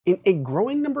In a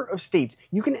growing number of states,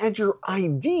 you can add your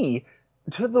ID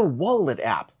to the Wallet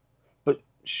app. But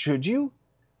should you?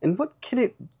 And what can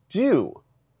it do?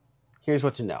 Here's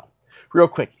what to know. Real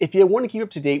quick, if you want to keep up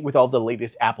to date with all the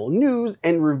latest Apple news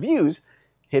and reviews,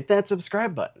 hit that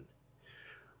subscribe button.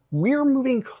 We're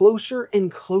moving closer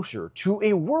and closer to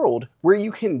a world where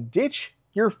you can ditch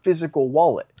your physical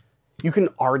wallet. You can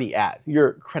already add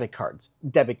your credit cards,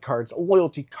 debit cards,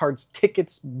 loyalty cards,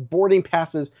 tickets, boarding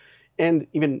passes, and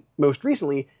even most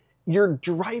recently, your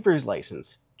driver's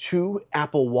license to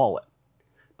Apple Wallet.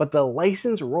 But the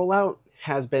license rollout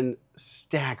has been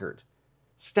stymied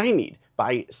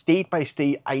by state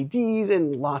IDs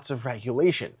and lots of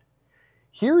regulation.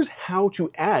 Here's how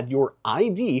to add your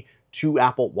ID to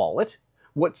Apple Wallet,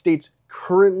 what states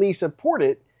currently support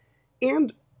it,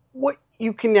 and what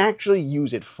you can actually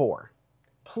use it for.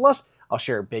 Plus, I'll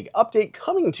share a big update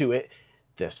coming to it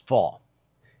this fall.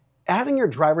 Adding your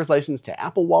driver's license to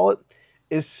Apple Wallet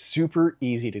is super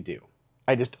easy to do.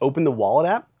 I just open the Wallet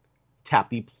app, tap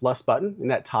the plus button in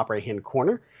that top right-hand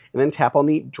corner, and then tap on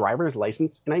the driver's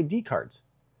license and ID cards.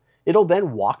 It'll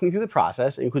then walk me through the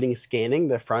process, including scanning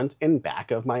the front and back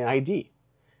of my ID.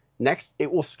 Next,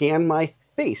 it will scan my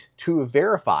face to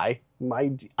verify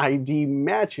my ID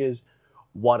matches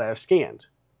what I've scanned.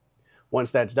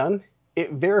 Once that's done,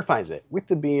 it verifies it with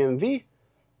the BMV,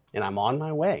 and I'm on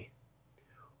my way.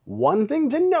 One thing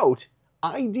to note,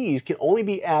 IDs can only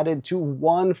be added to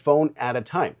one phone at a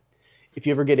time. If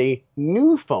you ever get a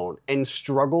new phone and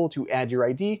struggle to add your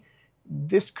ID,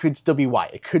 this could still be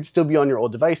why. It could still be on your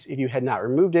old device if you had not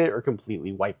removed it or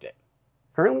completely wiped it.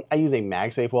 Currently, I use a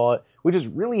MagSafe Wallet, which is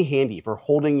really handy for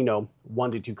holding,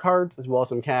 1 to 2 cards as well as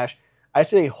some cash. I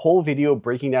just did a whole video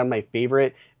breaking down my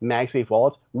favorite MagSafe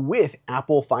wallets with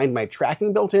Apple Find My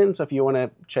tracking built in, so if you want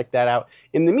to check that out.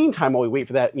 In the meantime, while we wait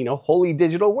for that, holy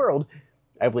digital world,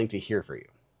 I've linked it here for you.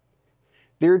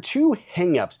 There are 2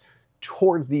 hangups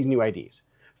towards these new IDs.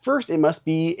 First, it must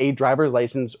be a driver's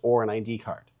license or an ID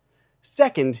card.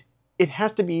 Second, it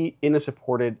has to be in a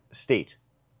supported state.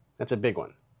 That's a big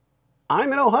one.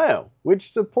 I'm in Ohio,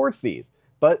 which supports these,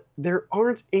 but there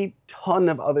aren't a ton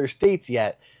of other states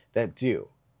yet that do.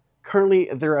 Currently,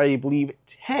 there are, I believe,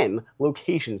 10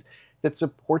 locations that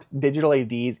support digital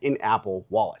IDs in Apple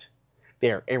Wallet.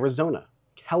 They are Arizona,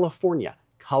 California,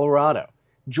 Colorado,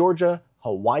 Georgia,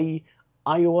 Hawaii,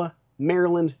 Iowa,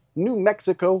 Maryland, New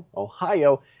Mexico,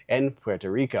 Ohio, and Puerto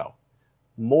Rico.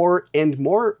 More and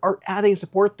more are adding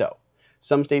support though.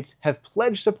 Some states have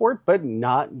pledged support but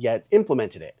not yet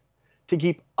implemented it. To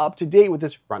keep up to date with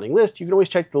this running list, you can always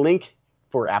check the link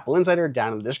for AppleInsider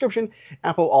down in the description.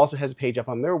 Apple also has a page up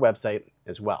on their website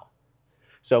as well.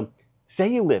 So say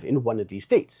you live in one of these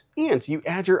states and you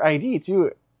add your ID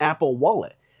to Apple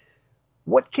Wallet.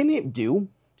 What can it do?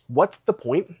 What's the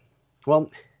point?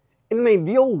 Well, in an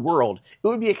ideal world, it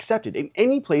would be accepted in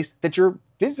any place that your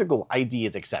physical ID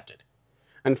is accepted.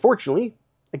 Unfortunately,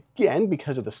 again,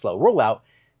 because of the slow rollout,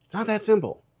 it's not that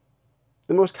simple.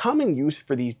 The most common use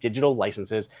for these digital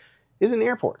licenses is in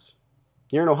airports.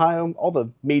 Here in Ohio, all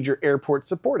the major airports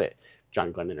support it.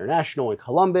 John Glenn International in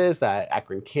Columbus,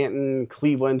 Akron Canton,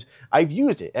 Cleveland. I've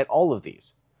used it at all of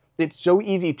these. It's so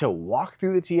easy to walk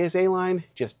through the TSA line,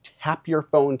 just tap your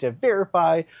phone to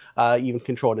verify, even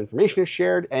controlled information is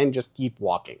shared, and just keep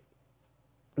walking.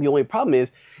 The only problem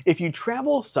is, if you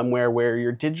travel somewhere where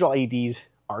your digital IDs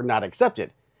are not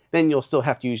accepted, then you'll still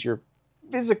have to use your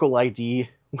physical ID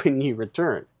when you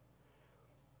return.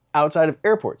 Outside of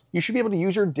airports, you should be able to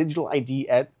use your digital ID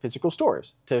at physical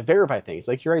stores to verify things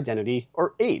like your identity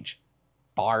or age.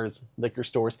 Bars, liquor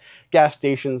stores, gas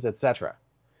stations, etc.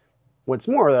 What's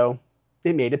more though,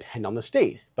 it may depend on the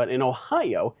state, but in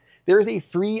Ohio, there is a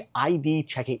free ID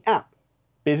checking app.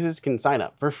 Businesses can sign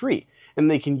up for free, and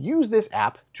they can use this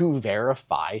app to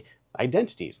verify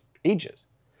identities, ages.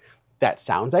 That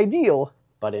sounds ideal,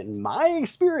 but in my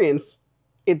experience,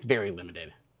 it's very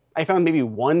limited. I found maybe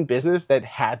one business that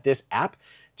had this app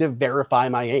to verify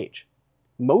my age.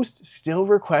 Most still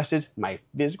requested my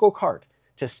physical card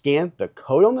to scan the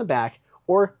code on the back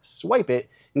or swipe it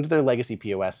into their legacy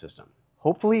POS system.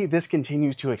 Hopefully this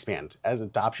continues to expand as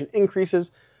adoption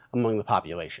increases among the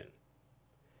population.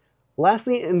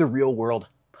 Lastly, in the real world,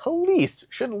 police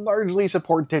should largely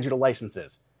support digital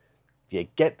licenses. If you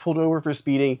get pulled over for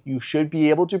speeding, you should be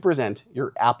able to present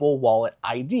your Apple Wallet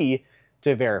ID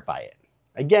to verify it.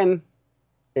 Again,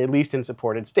 at least in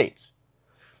supported states.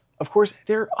 Of course,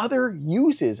 there are other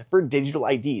uses for digital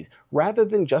IDs rather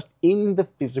than just in the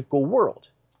physical world.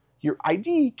 Your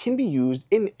ID can be used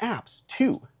in apps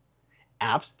too.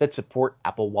 Apps that support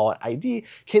Apple Wallet ID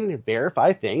can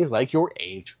verify things like your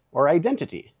age or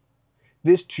identity.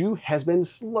 This too has been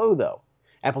slow though.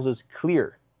 Apple's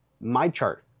Clear,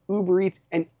 MyChart, Uber Eats,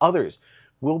 and others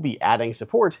will be adding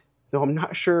support, though I'm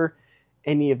not sure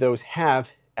any of those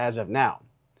have as of now.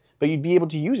 But you'd be able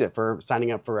to use it for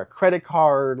signing up for a credit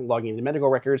card, logging into medical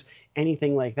records,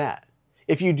 anything like that.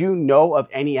 If you do know of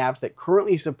any apps that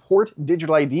currently support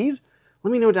digital IDs,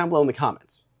 let me know down below in the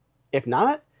comments. If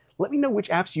not, let me know which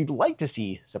apps you'd like to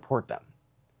see support them.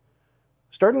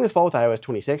 Starting this fall with iOS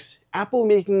 26, Apple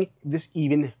making this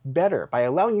even better by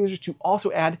allowing users to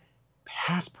also add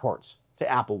passports to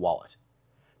Apple Wallet.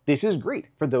 This is great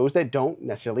for those that don't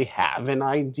necessarily have an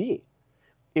ID.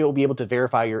 It will be able to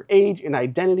verify your age and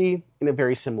identity in a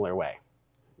very similar way.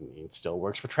 It still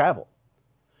works for travel.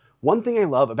 One thing I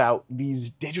love about these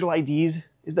digital IDs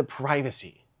is the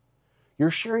privacy.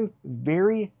 You're sharing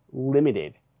very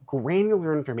limited,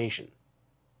 granular information.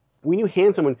 When you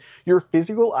hand someone your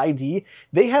physical ID,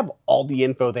 they have all the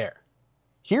info there.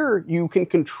 Here, you can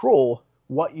control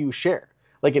what you share.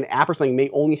 Like an app or something may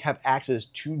only have access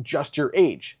to just your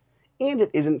age, and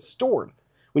it isn't stored.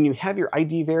 When you have your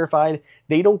ID verified,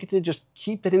 they don't get to just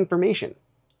keep that information.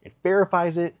 It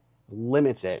verifies it,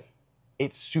 limits it.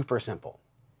 It's super simple.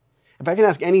 If I can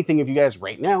ask anything of you guys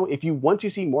right now, if you want to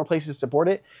see more places support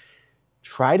it,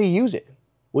 try to use it.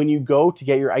 When you go to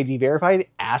get your ID verified,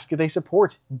 ask if they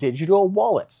support digital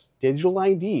wallets, digital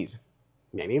IDs.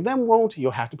 Many of them won't.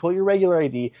 You'll have to pull your regular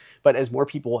ID, but as more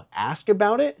people ask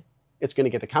about it, it's going to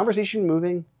get the conversation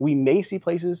moving. We may see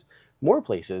more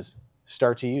places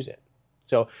start to use it.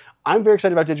 So I'm very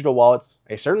excited about digital wallets.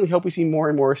 I certainly hope we see more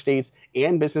and more states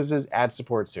and businesses add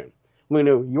support soon. Let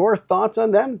me know your thoughts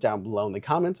on them down below in the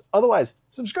comments. Otherwise,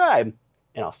 subscribe,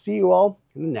 and I'll see you all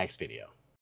in the next video.